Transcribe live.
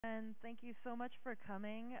And thank you so much for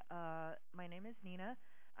coming. My name is Nina.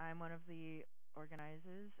 I'm one of the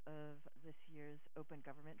organizers of this year's Open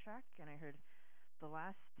Government Track, and I heard the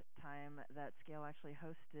last time that Scale actually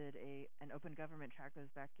hosted an Open Government Track was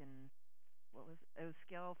back in it was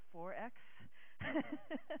Scale 4X.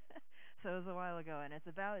 So it was a while ago, and it's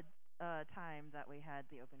about time that we had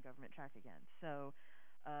the Open Government Track again. So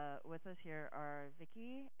with us here are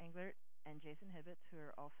Vicky Englert and Jason Hibbets, who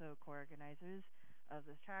are also co-organizers of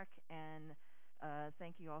this track. And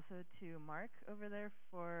thank you also to Mark over there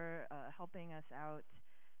for helping us out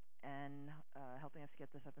and helping us get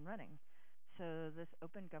this up and running. So this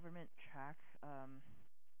open government track,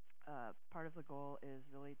 part of the goal is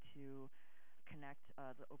really to connect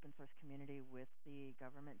the open source community with the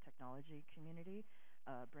government technology community,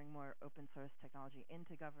 bring more open source technology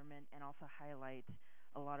into government, and also highlight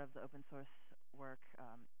a lot of the open source work,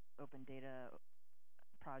 open data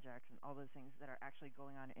projects, and all those things that are actually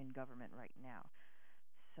going on in government right now.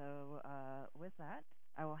 So with that,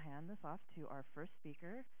 I will hand this off to our first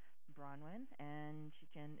speaker, Bronwyn, and she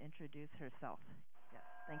can introduce herself. Yes,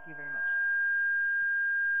 thank you very much.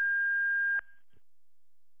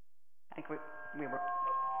 I think we were.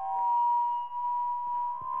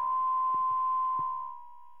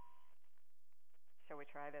 Shall we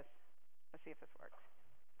try this? Let's see if this works.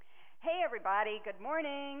 Hey, everybody. Good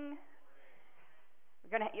morning.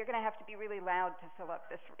 You're gonna have to be really loud to fill up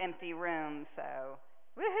this empty room. So,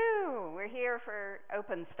 woohoo! We're here for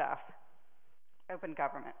open stuff, open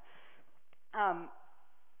government.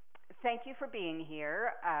 Thank you for being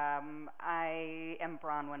here. I am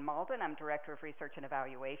Bronwyn Mauldin. I'm Director of Research and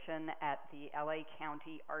Evaluation at the LA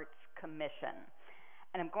County Arts Commission.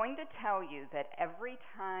 And I'm going to tell you that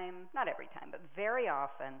not every time, but very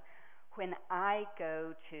often, when I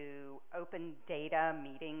go to open data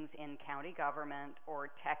meetings in county government or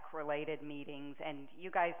tech-related meetings, and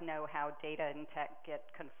you guys know how data and tech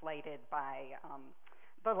get conflated by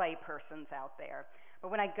the laypersons out there.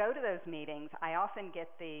 But when I go to those meetings, I often get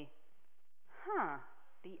the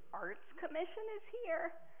Arts Commission is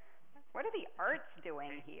here? What are the arts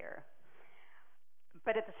doing here?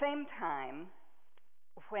 But at the same time,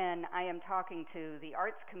 when I am talking to the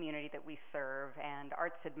arts community that we serve, and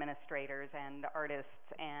arts administrators and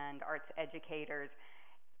artists and arts educators,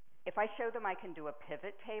 if I show them I can do a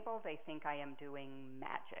pivot table, they think I am doing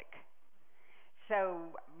magic.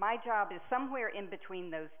 So my job is somewhere in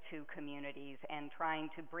between those two communities and trying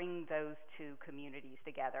to bring those two communities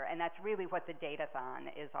together. And that's really what the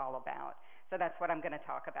Datathon is all about. So that's what I'm going to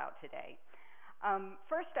talk about today.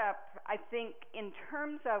 First up, I think in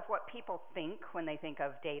terms of what people think when they think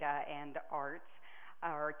of data and arts,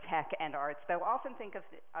 or tech and arts, they'll often think of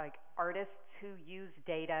like artists who use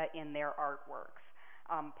data in their artworks.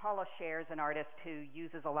 Paula Scher's an artist who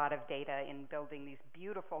uses a lot of data in building these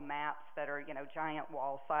beautiful maps that are, giant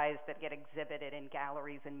wall size that get exhibited in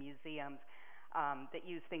galleries and museums, that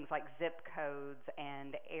use things like zip codes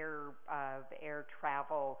and air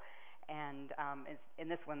travel, and in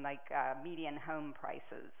this one, like median home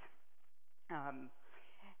prices.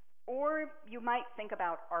 Or you might think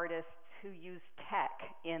about artists who use tech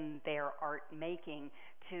in their art making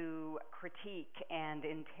to critique and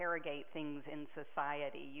interrogate things in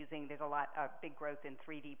society there's a big growth in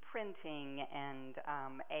 3D printing and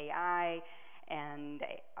AI and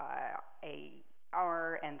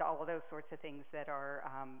AR and all of those sorts of things that are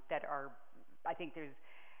I think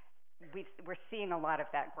we're seeing a lot of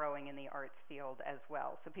that growing in the arts field as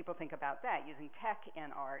well. So people think about that, using tech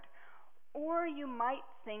in art. Or you might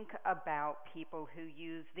think about people who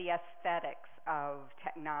use the aesthetics of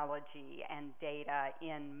technology and data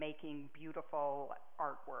in making beautiful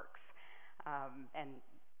artworks, and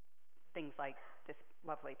things like this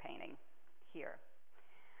lovely painting here.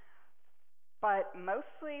 But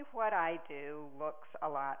mostly what I do looks a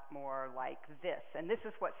lot more like this, and this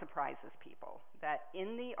is what surprises people, that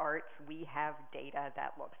in the arts we have data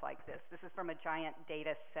that looks like this. This is from a giant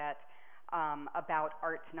data set about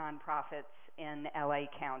arts nonprofits in LA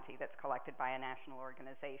County that's collected by a national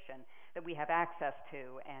organization that we have access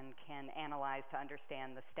to and can analyze to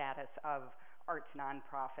understand the status of arts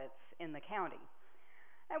nonprofits in the county.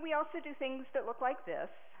 And we also do things that look like this.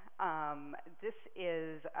 This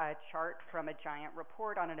is a chart from a giant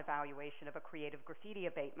report on an evaluation of a creative graffiti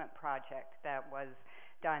abatement project that was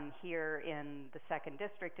done here in the 2nd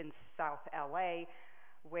District in South LA,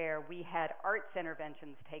 where we had arts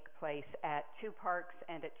interventions take place at 2 parks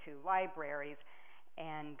and at 2 libraries,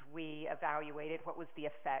 and we evaluated what was the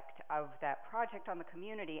effect of that project on the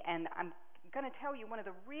community. And I'm going to tell you one of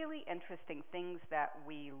the really interesting things that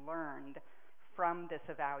we learned from this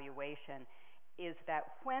evaluation is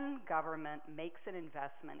that when government makes an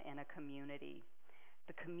investment in a community,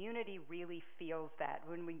 the community really feels that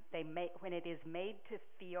when it is made to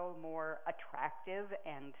feel more attractive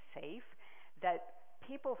and safe, that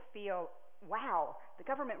people feel, wow, the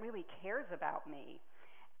government really cares about me.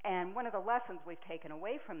 And one of the lessons we've taken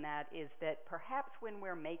away from that is that perhaps when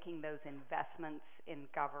we're making those investments in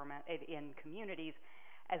government, in communities,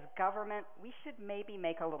 as government, we should maybe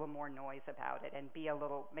make a little more noise about it and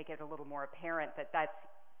make it a little more apparent that that's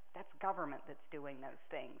government that's doing those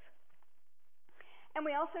things. And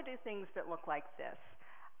we also do things that look like this.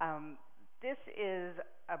 This is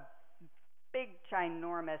a big,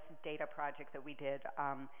 ginormous data project that we did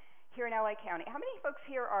here in LA County. How many folks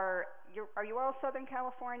here are you all Southern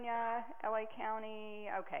California, LA County?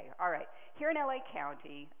 Okay, all right. Here in LA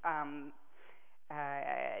County,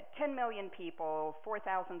 10 million people,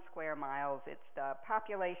 4,000 square miles. It's the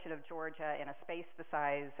population of Georgia in a space the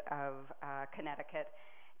size of Connecticut.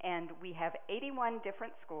 And we have 81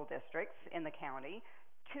 different school districts in the county,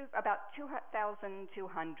 about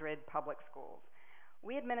 2,200 public schools.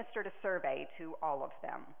 We administered a survey to all of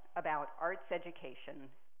them about arts education,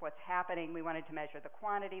 what's happening. We wanted to measure the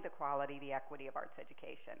quantity, the quality, the equity of arts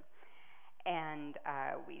education. And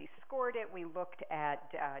we scored it. We looked at,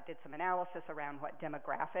 did some analysis around what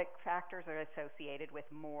demographic factors are associated with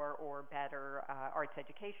more or better arts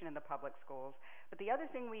education in the public schools. But the other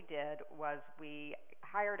thing we did was we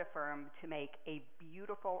hired a firm to make a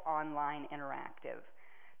beautiful online interactive.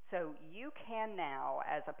 So you can now,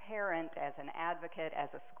 as a parent, as an advocate, as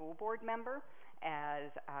a school board member, as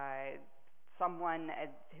someone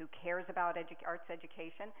who cares about arts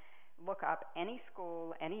education, look up any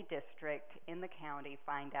school, any district in the county,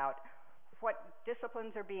 find out what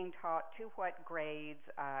disciplines are being taught, to what grades,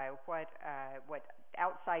 what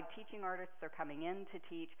outside teaching artists are coming in to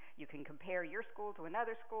teach. You can compare your school to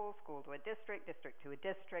another school, school to a district, district to a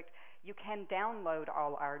district. You can download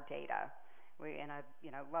all our data in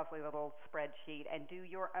a lovely little spreadsheet and do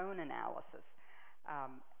your own analysis.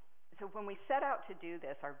 So when we set out to do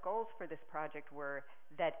this, our goals for this project were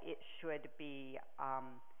that it should be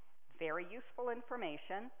very useful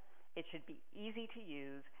information, it should be easy to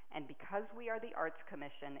use, and because we are the Arts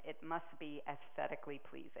Commission, it must be aesthetically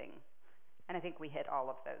pleasing. And I think we hit all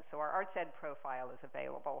of those. So our Arts Ed profile is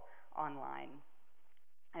available online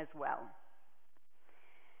as well.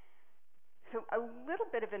 So a little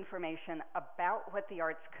bit of information about what the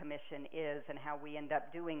Arts Commission is and how we end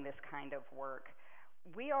up doing this kind of work.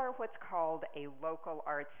 We are what's called a local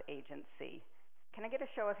arts agency. Can I get a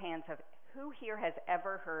show of hands of who here has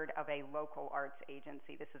ever heard of a local arts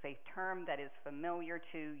agency? This is a term that is familiar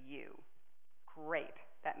to you. Great.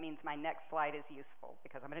 That means my next slide is useful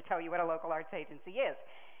because I'm going to tell you what a local arts agency is.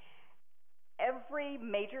 Every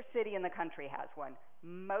major city in the country has one.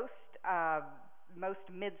 Most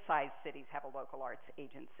mid-sized cities have a local arts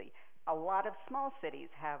agency. A lot of small cities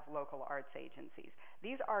have local arts agencies.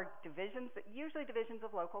 These are usually divisions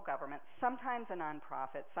of local government, sometimes a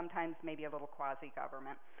nonprofit, sometimes maybe a little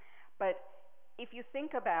quasi-government. But if you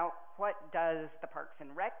think about what does the Parks and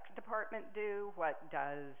Rec department do, what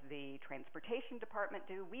does the Transportation department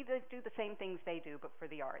do, we do the same things they do, but for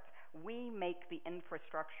the arts. We make the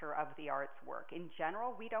infrastructure of the arts work. In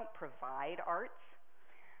general, we don't provide arts.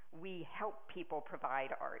 We help people provide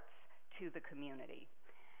arts to the community.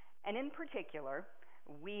 And in particular,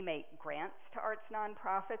 we make grants to arts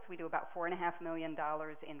nonprofits. We do about $4.5 million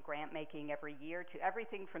in grant making every year to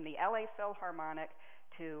everything from the LA Philharmonic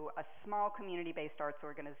to a small community-based arts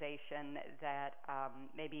organization that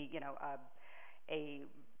maybe a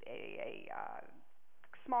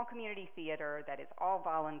small community theater that is all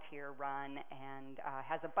volunteer run and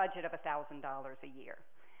has a budget of $1,000 a year.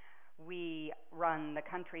 We run the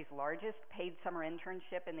country's largest paid summer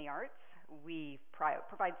internship in the arts. We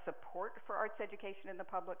provide support for arts education in the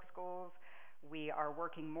public schools. We are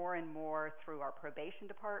working more and more through our probation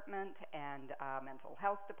department and mental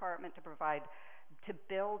health department to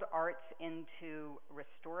build arts into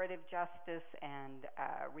restorative justice and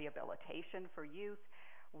rehabilitation for youth.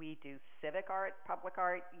 We do civic art, public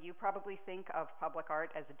art. You probably think of public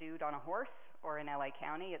art as a dude on a horse, or in LA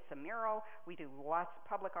County, it's a mural. We do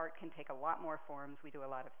public art can take a lot more forms. We do a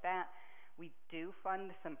lot of that. We do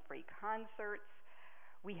fund some free concerts.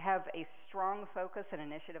 We have a strong focus and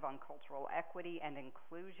initiative on cultural equity and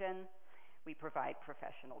inclusion. We provide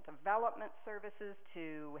professional development services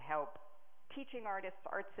to help teaching artists,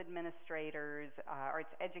 arts administrators,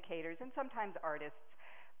 arts educators, and sometimes artists.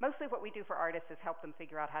 Mostly what we do for artists is help them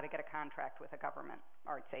figure out how to get a contract with a government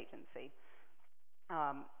arts agency.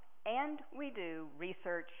 And we do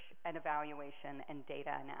research and evaluation and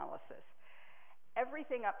data analysis.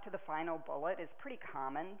 everything up to the final bullet is pretty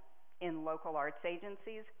common in local arts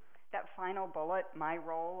agencies. That final bullet, my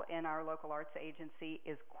role in our local arts agency,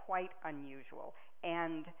 is quite unusual.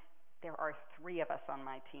 And there are 3 of us on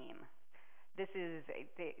my team. This is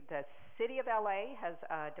the city of LA has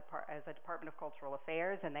a Department of Cultural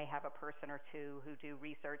Affairs, and they have a person or 2 who do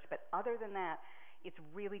research. But other than that, it's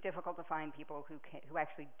really difficult to find people who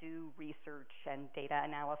actually do research and data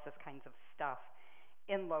analysis kinds of stuff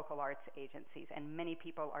in local arts agencies. And many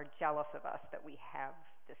people are jealous of us that we have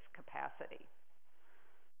this capacity.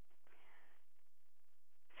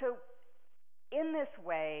 So in this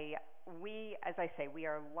way, we, as I say, we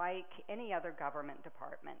are like any other government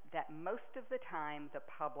department that most of the time the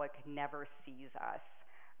public never sees us.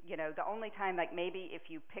 You know, the only time, like maybe if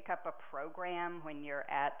you pick up a program when you're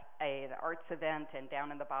at an arts event and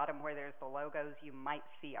down in the bottom where there's the logos, you might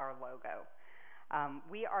see our logo.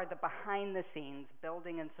 We are the behind the scenes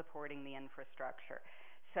building and supporting the infrastructure.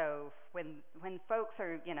 So when folks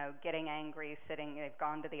are, you know, getting angry, they've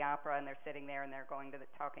gone to the opera and they're sitting there and they're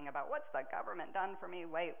talking about what's the government done for me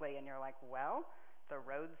lately, and you're like, well, the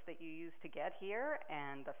roads that you used to get here,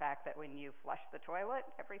 and the fact that when you flushed the toilet,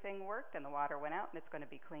 everything worked and the water went out and it's going to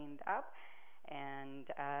be cleaned up, and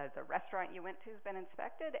the restaurant you went to has been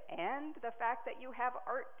inspected, and the fact that you have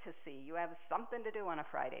art to see, you have something to do on a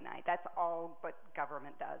Friday night. That's all what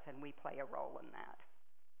government does, and we play a role in that.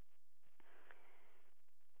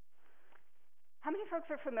 How many folks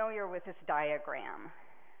are familiar with this diagram?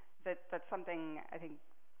 That's something I think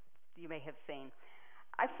you may have seen.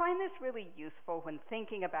 I find this really useful when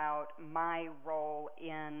thinking about my role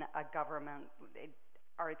in a government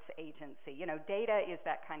arts agency. You know, data is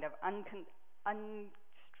that kind of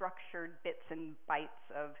unstructured bits and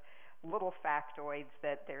bytes of little factoids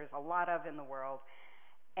that there's a lot of in the world,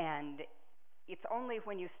 and it's only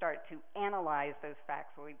when you start to analyze those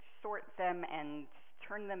factoids, sort them and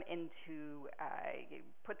turn them into,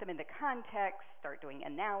 put them into context, start doing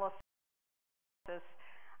analysis,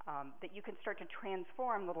 that you can start to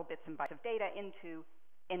transform little bits and bytes of data into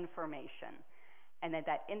information. And then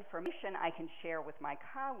that information I can share with my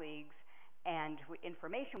colleagues, and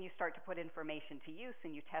information, when you start to put information to use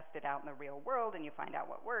and you test it out in the real world and you find out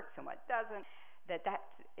what works and what doesn't, that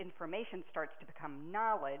information starts to become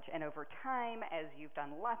knowledge. And over time, as you've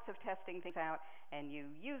done lots of testing things out and you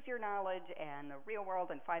use your knowledge and the real world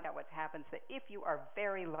and find out what happens, that if you are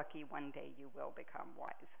very lucky, one day you will become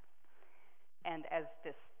wise. And as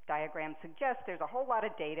this diagram suggests, there's a whole lot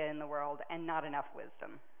of data in the world and not enough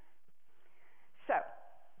wisdom. So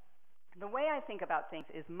the way I think about things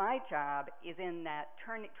is my job is in that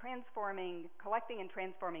collecting and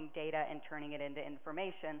transforming data and turning it into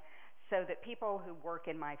information so that people who work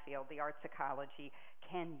in my field, the arts ecology,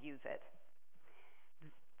 can use it.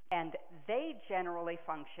 And they generally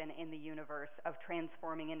function in the universe of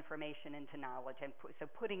transforming information into knowledge, and so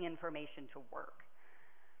putting information to work.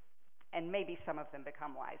 And maybe some of them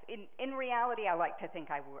become wise. In reality, I like to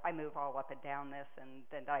think I move all up and down this, and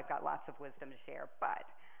then I've got lots of wisdom to share. But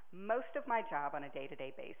most of my job on a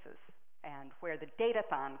day-to-day basis, and where the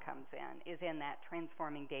Datathon comes in, is in that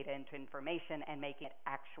transforming data into information and making it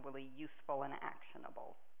actually useful and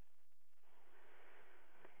actionable.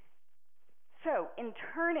 So in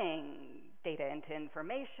turning data into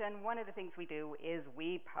information, one of the things we do is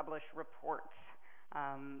we publish reports.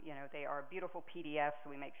 You know, they are beautiful PDFs.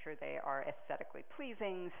 So we make sure they are aesthetically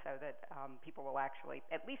pleasing so that people will actually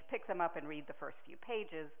at least pick them up and read the first few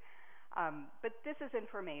pages. But this is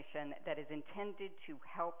information that is intended to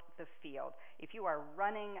help the field. If you are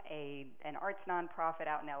running an arts nonprofit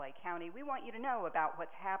out in LA County, we want you to know about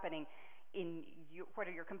what's happening what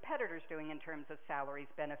are your competitors doing in terms of salaries,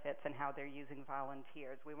 benefits, and how they're using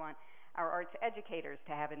volunteers. We want our arts educators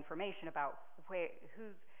to have information about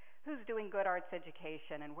who's doing good arts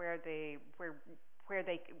education and who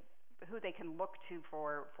they can look to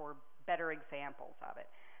for better examples of it.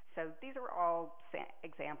 So these are all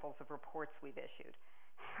examples of reports we've issued.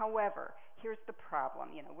 However, here's the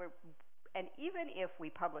problem. You know, and even if we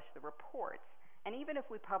publish the reports, and even if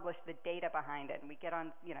we publish the data behind it, and we get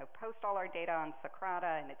on, you know, post all our data on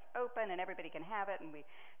Socrata, and it's open and everybody can have it, and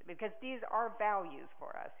because these are values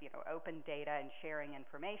for us, you know, open data and sharing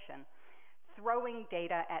information, throwing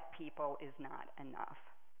data at people is not enough.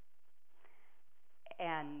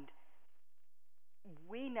 And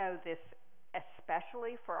we know this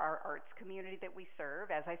especially for our arts community that we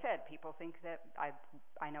serve. As I said, people think that I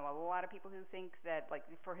know a lot of people who think that, like,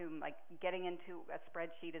 for whom, like, getting into a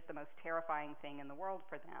spreadsheet is the most terrifying thing in the world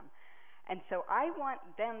for them. And so I want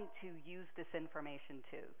them to use this information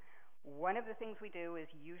too. One of the things we do is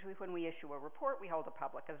usually when we issue a report, we hold a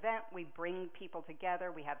public event, we bring people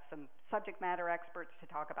together, we have some subject matter experts to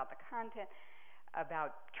talk about the content,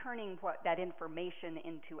 about turning that information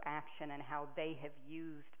into action and how they have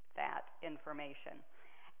used that information.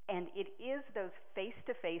 And it is those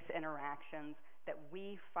face-to-face interactions that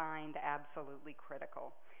we find absolutely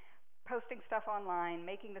critical. Posting stuff online,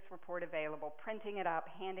 making this report available, printing it up,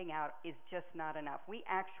 handing out is just not enough. We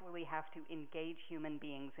actually have to engage human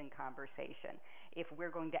beings in conversation if we're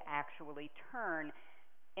going to actually turn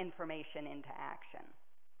information into action.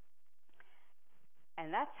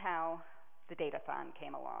 And that's how the Datathon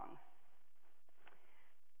came along.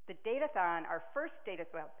 The Datathon, our first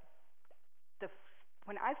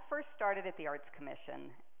when I first started at the Arts Commission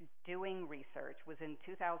doing research was in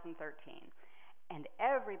 2013. And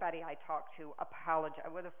everybody I talked to apologized.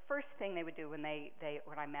 Well, the first thing they would do when I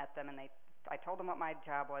met them and I told them what my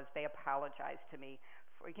job was, they apologized to me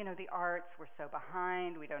for, the arts, we're so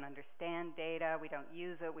behind, we don't understand data, we don't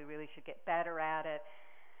use it, we really should get better at it.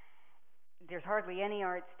 There's hardly any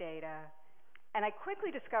arts data. And I quickly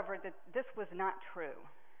discovered that this was not true.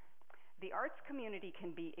 The arts community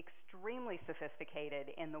can be extremely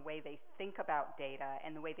sophisticated in the way they think about data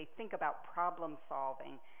and the way they think about problem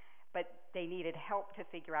solving, but they needed help to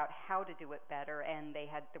figure out how to do it better, and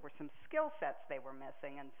there were some skill sets they were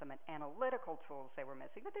missing and some analytical tools they were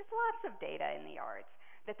missing. But there's lots of data in the arts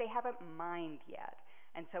that they haven't mined yet.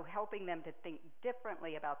 And so helping them to think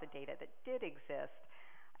differently about the data that did exist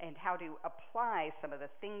and how to apply some of the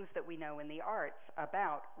things that we know in the arts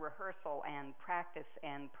about rehearsal and practice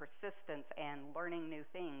and persistence and learning new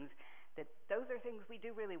things, that those are things we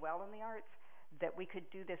do really well in the arts, that we could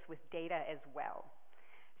do this with data as well.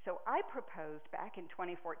 So I proposed back in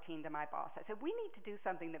 2014 to my boss, I said, we need to do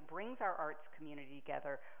something that brings our arts community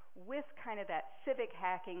together with kind of that civic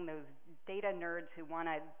hacking, those data nerds who want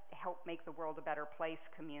to help make the world a better place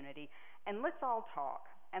community, and let's all talk,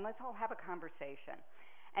 and let's all have a conversation.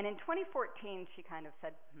 And in 2014, she kind of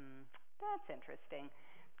said, that's interesting.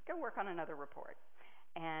 Go work on another report.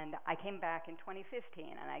 And I came back in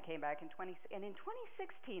 2015, and I came back in 2016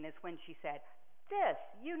 is when she said,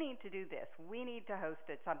 you need to do this. We need to host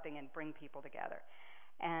something and bring people together.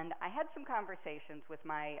 And I had some conversations with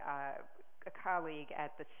my colleague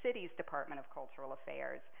at the city's Department of Cultural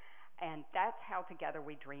Affairs, and that's how together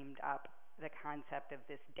we dreamed up the concept of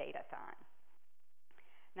this Datathon.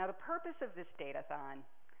 Now, the purpose of this Datathon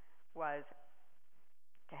was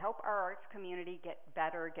to help our arts community get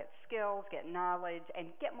better, get skills, get knowledge, and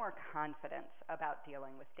get more confidence about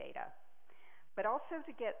dealing with data. But also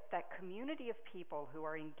to get that community of people who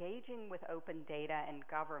are engaging with open data and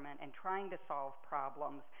government and trying to solve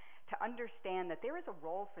problems to understand that there is a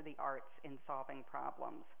role for the arts in solving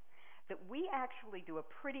problems. That we actually do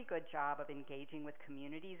a pretty good job of engaging with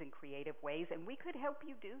communities in creative ways, and we could help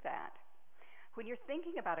you do that. When you're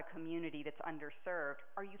thinking about a community that's underserved,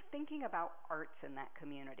 are you thinking about arts in that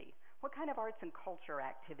community? What kind of arts and culture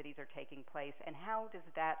activities are taking place, and how does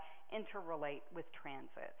that interrelate with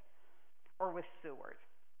transit or with sewers?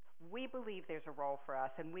 We believe there's a role for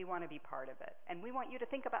us, and we want to be part of it. And we want you to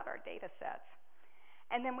think about our data sets.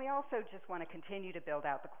 And then we also just want to continue to build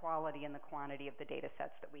out the quality and the quantity of the data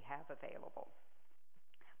sets that we have available.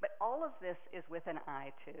 But all of this is with an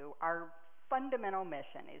eye to our fundamental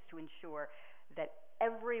mission is to ensure that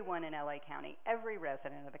everyone in LA County, every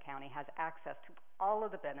resident of the county has access to all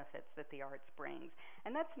of the benefits that the arts brings.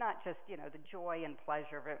 And that's not just, the joy and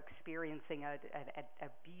pleasure of experiencing a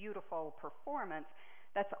beautiful performance.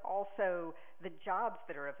 That's also the jobs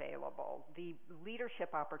that are available, the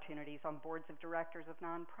leadership opportunities on boards of directors of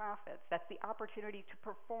nonprofits. That's the opportunity to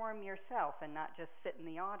perform yourself and not just sit in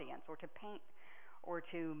the audience, or to paint or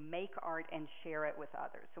to make art and share it with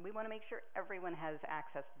others. So we want to make sure everyone has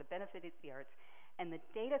access to the benefit of the arts. And the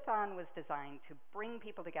Datathon was designed to bring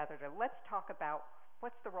people together to let's talk about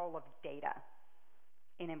what's the role of data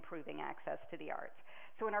in improving access to the arts.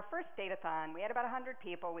 So in our first Datathon, we had about 100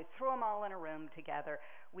 people. We threw them all in a room together.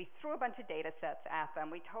 We threw a bunch of data sets at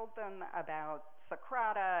them. We told them about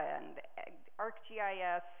Socrata and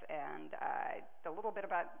ArcGIS and a little bit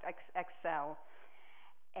about Excel.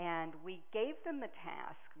 And we gave them the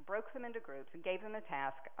task, broke them into groups, and gave them the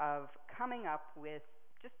task of come up with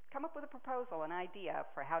a proposal, an idea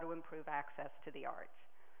for how to improve access to the arts.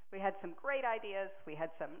 We had some great ideas. We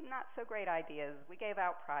had some not so great ideas. We gave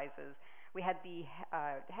out prizes. We had the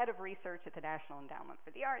head of research at the National Endowment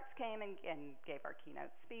for the Arts came and gave our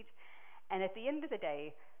keynote speech. And at the end of the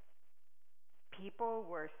day, people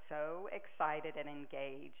were so excited and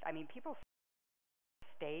engaged. I mean, people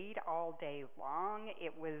stayed all day long.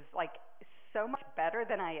 It was like so much better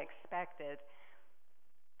than I expected.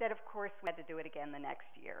 that, of course, we had to do it again the next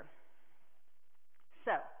year.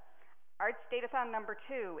 So, Arts Datathon number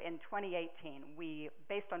 2 in 2018,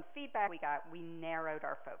 based on feedback we got, we narrowed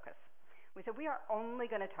our focus. We said we are only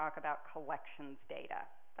going to talk about collections data,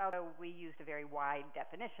 although we used a very wide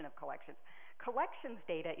definition of collections. Collections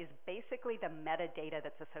data is basically the metadata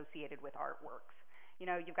that's associated with artworks. You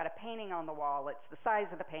know, you've got a painting on the wall, it's the size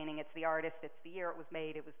of the painting, it's the artist, it's the year it was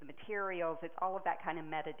made, it was the materials, it's all of that kind of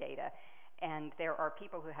metadata. And there are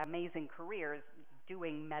people who have amazing careers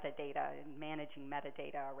doing metadata and managing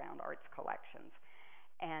metadata around arts collections.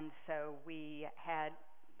 And so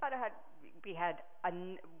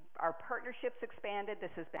our partnerships expanded.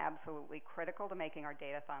 This has been absolutely critical to making our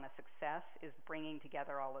Datathon a success, is bringing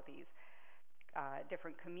together all of these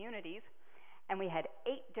different communities. And we had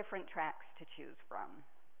 8 different tracks to choose from.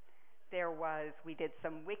 We did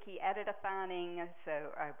some wiki edit-a-thoning,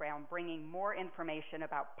 so around bringing more information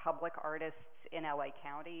about public artists in LA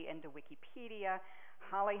County into Wikipedia.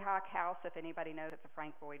 Hollyhock House, if anybody knows, it's a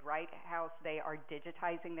Frank Lloyd Wright house. They are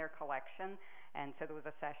digitizing their collection, and so there was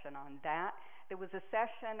a session on that. There was a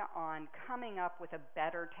session on coming up with a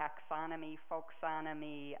better taxonomy,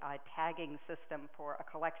 folksonomy, tagging system for a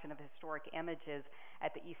collection of historic images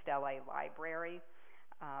at the East LA Library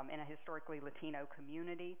in a historically Latino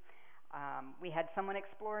community. We had someone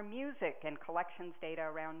explore music and collections data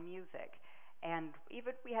around music. And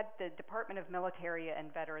even we had the Department of Military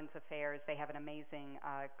and Veterans Affairs. They have an amazing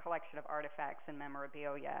collection of artifacts and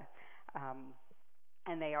memorabilia,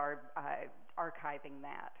 and they are archiving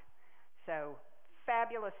that. So,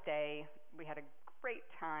 fabulous day. We had a great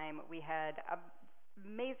time. We had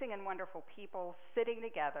amazing and wonderful people sitting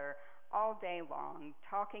together all day long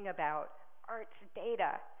talking about arts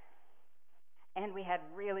data. And we had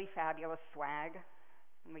really fabulous swag,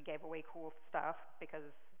 and we gave away cool stuff because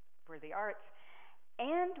we're the arts.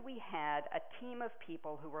 And we had a team of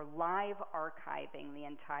people who were live archiving the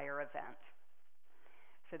entire event.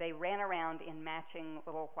 So they ran around in matching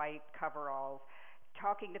little white coveralls,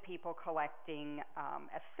 talking to people, collecting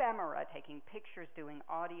ephemera, taking pictures, doing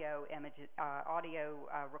audio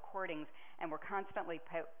recordings, and we're constantly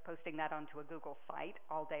posting that onto a Google site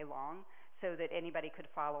all day long so that anybody could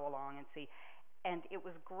follow along and see. And it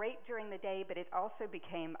was great during the day, but it also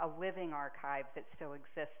became a living archive that still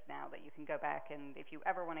exists now, that you can go back and if you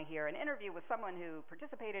ever want to hear an interview with someone who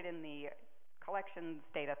participated in the collections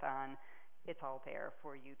datathon, it's all there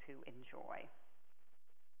for you to enjoy.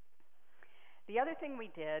 The other thing we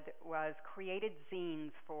did was created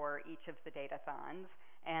zines for each of the datathons,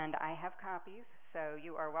 and I have copies, so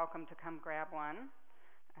you are welcome to come grab one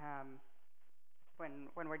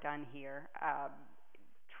when we're done here.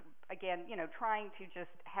 Again, you know, trying to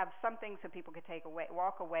just have something so people could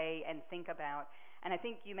walk away and think about. And I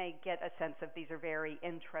think you may get a sense of these are very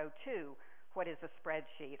intro to what is a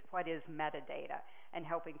spreadsheet, what is metadata, and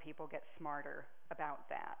helping people get smarter about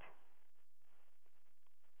that.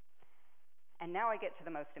 And now I get to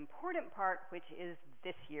the most important part, which is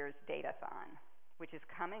this year's Datathon, which is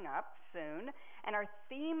coming up soon. And our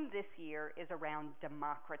theme this year is around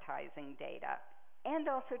democratizing data and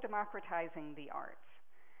also democratizing the arts.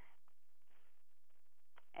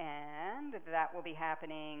 And that will be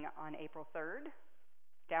happening on April 3rd,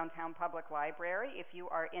 Downtown Public Library. If you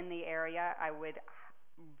are in the area, I would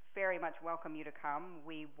very much welcome you to come.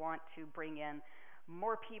 We want to bring in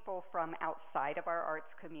more people from outside of our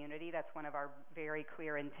arts community. That's one of our very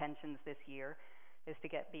clear intentions this year, is to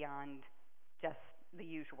get beyond just the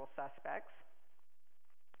usual suspects.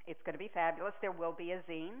 It's going to be fabulous. There will be a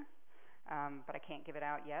zine, but I can't give it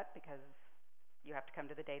out yet because you have to come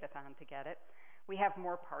to the Datathon to get it. We have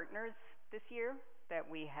more partners this year that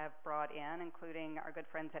we have brought in, including our good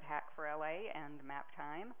friends at Hack for LA and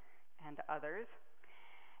MapTime and others.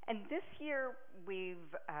 And this year we've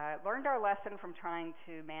learned our lesson from trying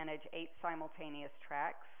to manage 8 simultaneous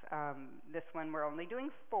tracks. This one we're only doing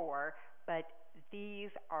 4, but these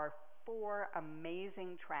are 4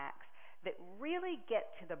 amazing tracks that really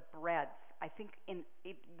get to the breadth. I think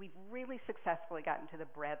we've really successfully gotten to the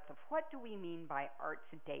breadth of what do we mean by arts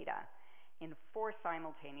data in 4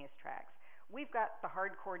 simultaneous tracks. We've got the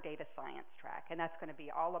hardcore data science track, and that's going to be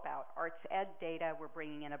all about arts ed data. We're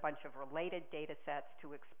bringing in a bunch of related data sets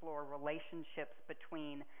to explore relationships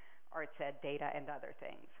between arts ed data and other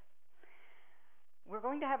things. We're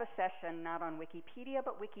going to have a session not on Wikipedia,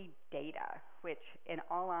 but Wikidata, which, in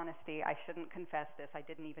all honesty, I shouldn't confess this, I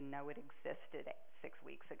didn't even know it existed 6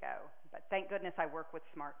 weeks ago. But thank goodness I work with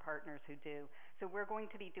smart partners who do. So we're going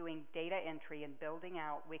to be doing data entry and building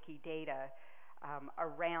out Wikidata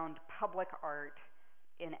around public art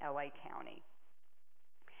in LA County.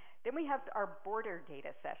 Then we have our border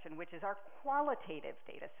data session, which is our qualitative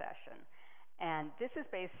data session. And this is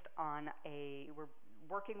based on we're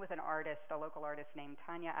working with an artist, a local artist named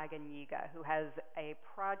Tanya Aganiga, who has a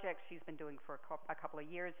project she's been doing for a couple of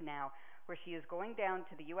years now, where she is going down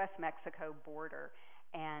to the U.S.-Mexico border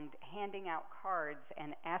and handing out cards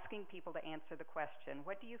and asking people to answer the question,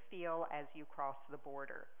 what do you feel as you cross the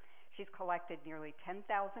border? She's collected nearly 10,000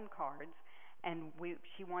 cards, and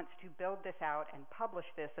she wants to build this out and publish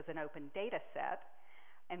this as an open data set.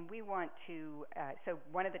 And we want to, so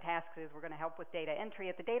one of the tasks is we're going to help with data entry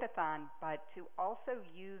at the Datathon, but to also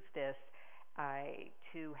use this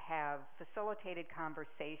to have facilitated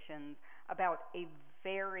conversations about a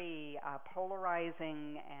very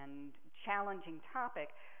polarizing and challenging topic,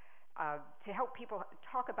 to help people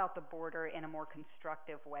talk about the border in a more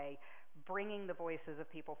constructive way, bringing the voices of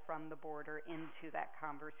people from the border into that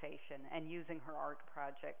conversation and using her art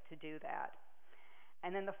project to do that.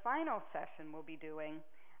 And then the final session we'll be doing,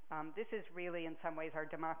 this is really in some ways our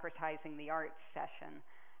democratizing the arts session,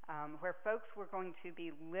 where folks were going to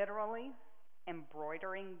be literally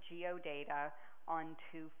embroidering geodata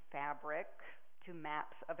onto fabric, to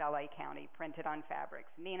maps of LA County printed on fabrics.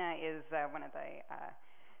 Nina is one of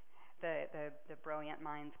the brilliant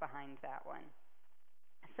minds behind that one.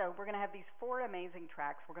 So we're going to have these 4 amazing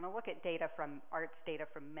tracks. We're going to look at data from arts data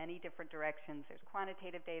from many different directions. There's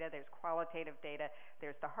quantitative data, there's qualitative data,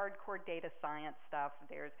 there's the hardcore data science stuff,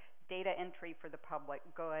 there's data entry for the public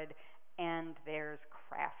good, and there's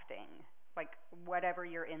crafting. Like whatever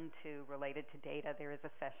you're into related to data, there is a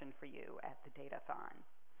session for you at the Datathon.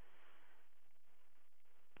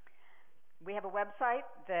 We have a website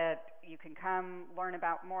that you can come learn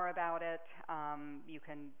about more about it. You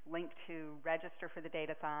can link to register for the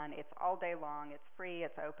Datathon. It's all day long. It's free.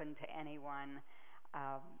 It's open to anyone.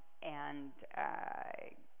 And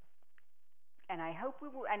I hope we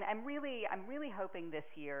will. And I'm really hoping this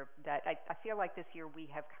year that I feel like this year we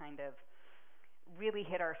have kind of really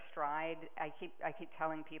hit our stride. I keep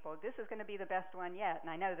telling people this is going to be the best one yet, and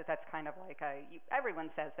I know that that's kind of like everyone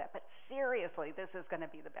says that, but seriously, this is going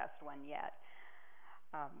to be the best one yet.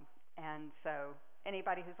 And so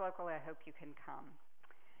anybody who's local, I hope you can come.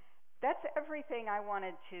 That's everything I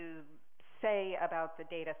wanted to say about the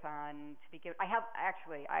Datathon to begin.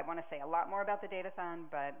 I want to say a lot more about the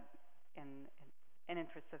Datathon, but in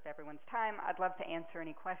interest of everyone's time, I'd love to answer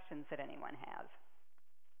any questions that anyone has.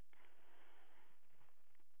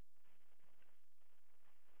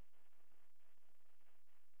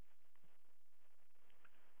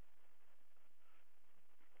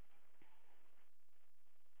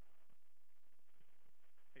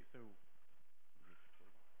 Hey,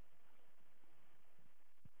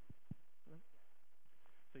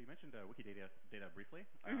 so you mentioned Wikidata briefly.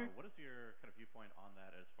 What is your kind of viewpoint on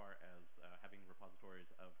that as far as having repositories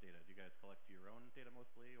of data? Do you guys collect your own data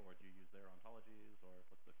mostly, or do you use their ontologies, or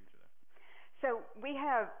what's the future there? So we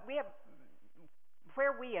have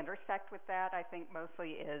where we intersect with that, I think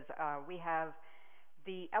mostly is we have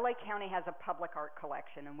the LA County has a public art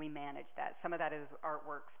collection, and we manage that. Some of that is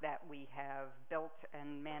artworks that we have built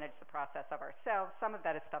and managed the process of ourselves. Some of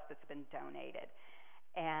that is stuff that's been donated.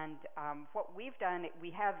 And what we've done, we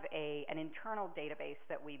have an internal database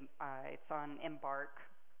that it's on Embark.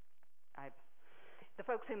 The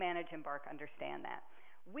folks who manage Embark understand that.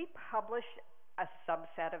 We publish a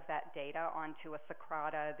subset of that data onto a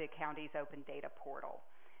Socrata, the county's open data portal.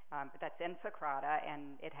 But that's in Socrata,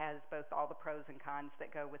 and it has both all the pros and cons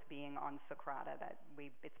that go with being on Socrata.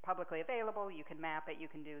 It's publicly available. You can map it. You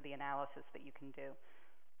can do the analysis that you can do.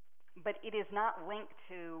 But it is not linked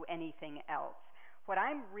to anything else. What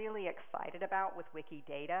I'm really excited about with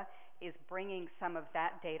Wikidata is bringing some of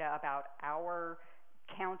that data about our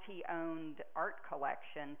county-owned art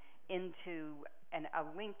collection into a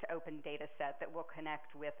linked open data set that will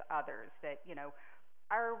connect with others. That,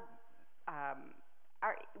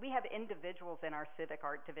 we have individuals in our civic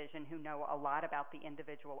art division who know a lot about the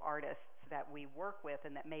individual artists that we work with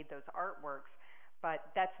and that made those artworks,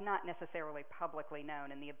 but that's not necessarily publicly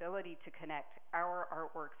known. And the ability to connect our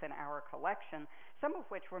artworks and our collection, some of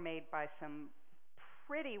which were made by some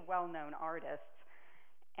pretty well-known artists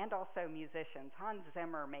and also musicians. Hans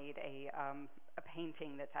Zimmer made a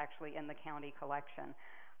painting that's actually in the county collection.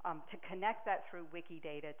 To connect that through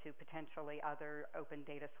Wikidata to potentially other open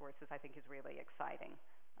data sources, I think is really exciting,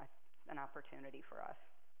 an opportunity for us.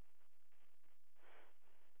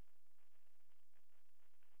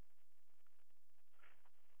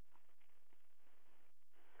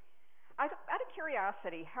 Out of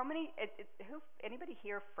curiosity, anybody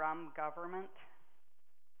here from government?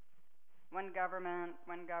 One government.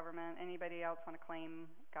 Anybody else want to claim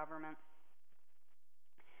government?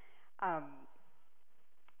 Um,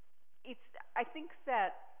 it's, I think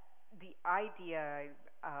that the idea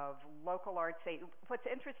of local arts, what's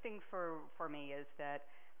interesting for me is that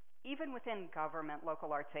even within government,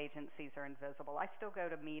 local arts agencies are invisible. I still go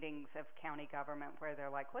to meetings of county government where they're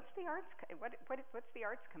like, "What's the arts? What's the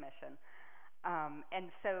arts commission?"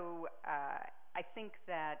 And so I think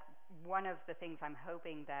that one of the things I'm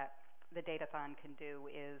hoping that the Datathon can do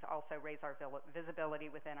is also raise our visibility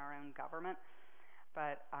within our own government,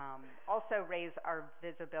 but also raise our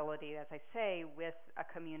visibility, as I say, with a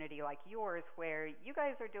community like yours, where you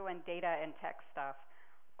guys are doing data and tech stuff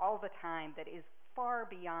all the time that is far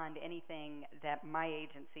beyond anything that my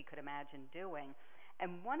agency could imagine doing.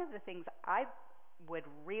 And one of the things I would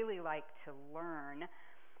really like to learn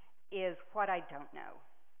is what I don't know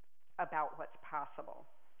about what's possible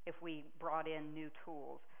if we brought in new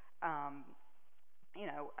tools. Um, you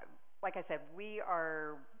know, like I said, we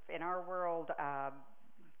are in our world,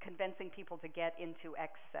 convincing people to get into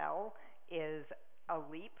Excel is a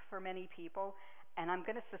leap for many people. And I'm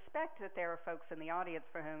going to suspect that there are folks in the audience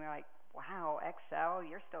for whom are like, wow, Excel,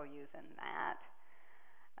 you're still using that.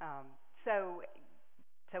 Um, so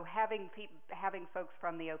so having folks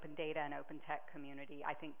from the open data and open tech community,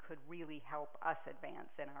 I think, could really help us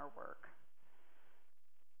advance in our work.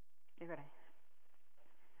 You're gonna.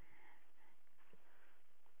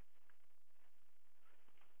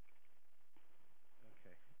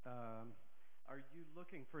 Okay. Are you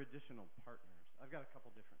looking for additional partners? I've got a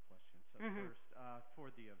couple different questions. So first,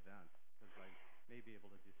 for the event, because I may be able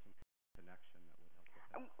to do some connection that would help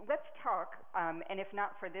with that. Let's talk, and if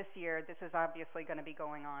not for this year, this is obviously going to be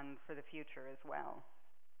going on for the future as well.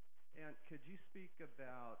 And could you speak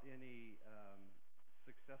about any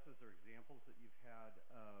successes or examples that you've had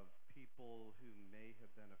of people who may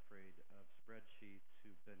have been afraid of spreadsheets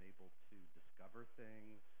who've been able to discover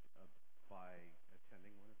things by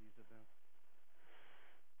attending one of these events?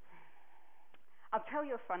 I'll tell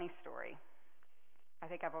you a funny story. I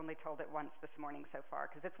think I've only told it once this morning so far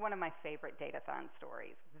because it's one of my favorite Datathon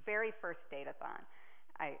stories. Very first Datathon,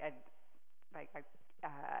 I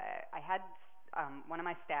had one of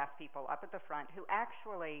my staff people up at the front who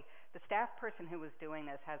actually, the staff person who was doing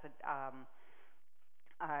this has a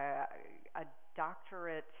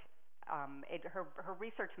doctorate. Her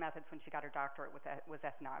research methods when she got her doctorate was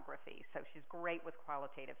ethnography, so she's great with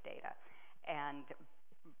qualitative data. And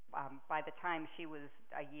by the time she was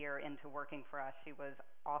a year into working for us, she was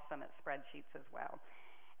awesome at spreadsheets as well.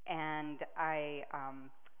 And I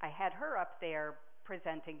had her up there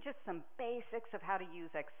presenting just some basics of how to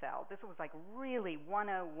use Excel. This was like really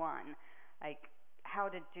 101, like how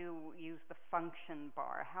to use the function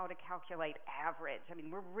bar, how to calculate average. I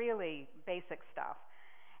mean, we're really basic stuff.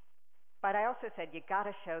 But I also said, you got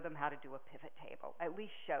to show them how to do a pivot table. At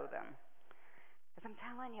least show them. Because I'm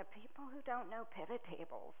telling you, people who don't know pivot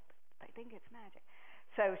tables, they think it's magic.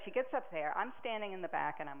 So she gets up there. I'm standing in the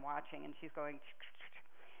back and I'm watching, and she's going,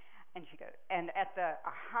 and she goes, and at the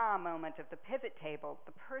aha moment of the pivot table,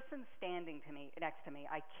 the person standing next to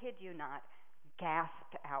me, I kid you not,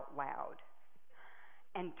 gasped out loud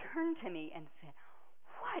and turned to me and said,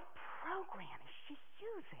 "What program is she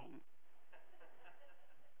using?"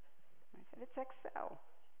 I said, "It's Excel."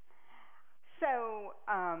 So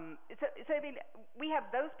I mean, we have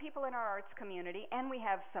those people in our arts community, and we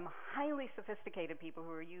have some highly sophisticated people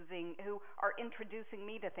who are introducing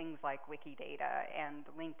me to things like Wikidata and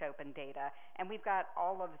linked open data, and we've got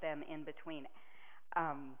all of them in between.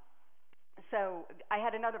 So I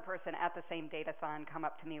had another person at the same Datathon come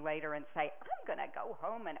up to me later and say, "I'm going to go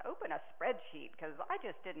home and open a spreadsheet because I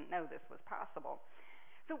just didn't know this was possible."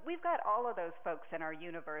 So we've got all of those folks in our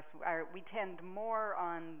universe. We tend more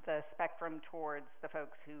on the spectrum towards the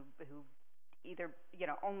folks who either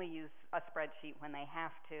only use a spreadsheet when they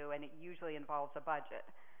have to, and it usually involves a budget.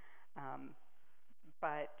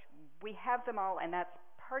 But we have them all, and that's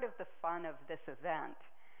part of the fun of this event,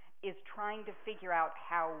 is trying to figure out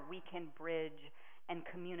how we can bridge and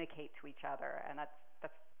communicate to each other, and that's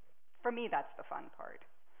for me, that's the fun part.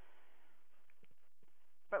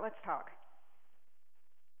 But let's talk.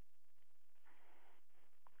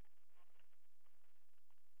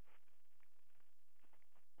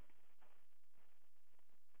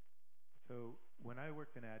 So when I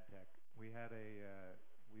worked in ad tech, we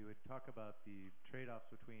would talk about the trade-offs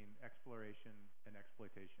between exploration and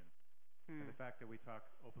exploitation. And the fact that we talk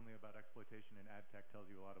openly about exploitation in ad tech tells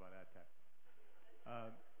you a lot about ad tech.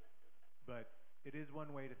 But it is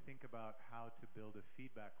one way to think about how to build a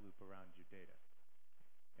feedback loop around your data.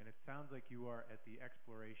 And it sounds like you are at the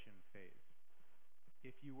exploration phase.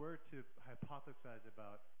 If you were to hypothesize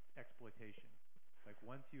about exploitation, Like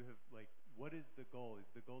once you have what is the goal? Is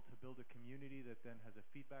the goal to build a community that then has a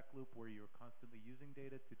feedback loop where you're constantly using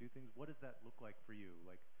data to do things? What does that look like for you?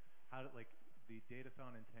 Like how like the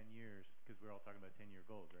Datathon in 10 years, because we're all talking about 10-year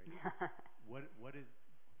goals, right? what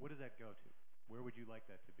does that go to? Where would you like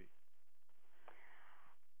that to be?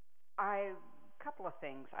 Couple of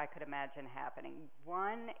things I could imagine happening.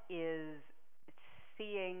 One is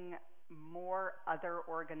seeing more other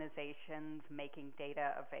organizations making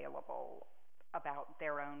data available about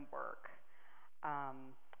their own work.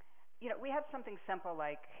 We have something simple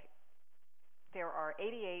like there are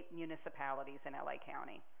 88 municipalities in LA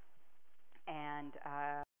County, and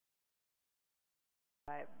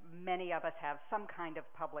many of us have some kind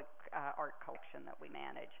of public art collection that we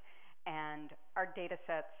manage. And our data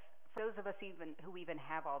sets, for those of us who even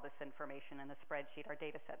have all this information in a spreadsheet, our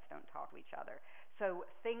data sets don't talk to each other. So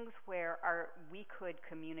things where we could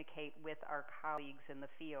communicate with our colleagues in the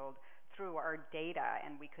field through our data,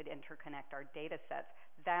 and we could interconnect our data sets,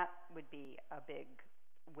 that would be a big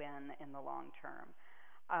win in the long term.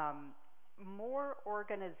 More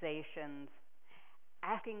organizations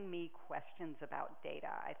asking me questions about data,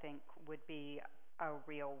 I think, would be a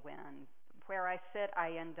real win. Where I sit,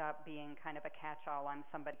 I end up being kind of a catch-all. I'm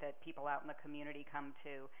somebody that people out in the community come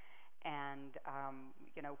to, and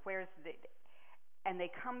and they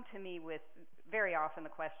come to me with, very often the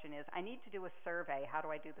question is, I need to do a survey. How do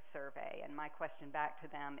I do the survey? And my question back to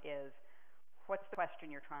them is, what's the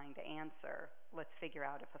question you're trying to answer? Let's figure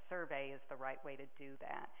out if a survey is the right way to do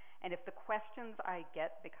that. And if the questions I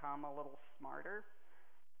get become a little smarter,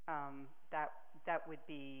 that would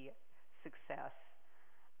be success.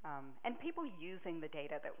 And people using the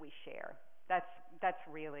data that we share. That's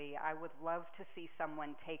really, I would love to see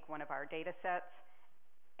someone take one of our data sets,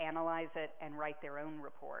 analyze it, and write their own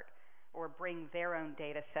report, or bring their own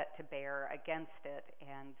data set to bear against it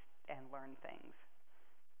and learn things.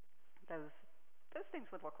 Those things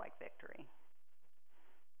would look like victory.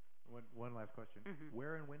 One last question. Mm-hmm.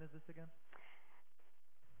 Where and when is this again?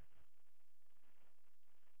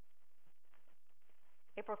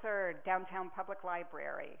 April 3rd, Downtown Public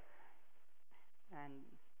Library. And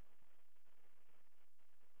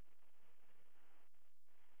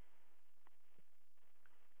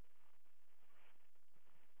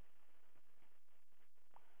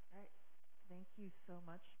All right. Thank you so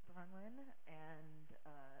much, Bronwyn. And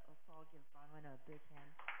also I'll give Bronwyn a big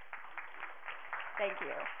hand. Thank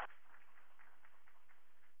you.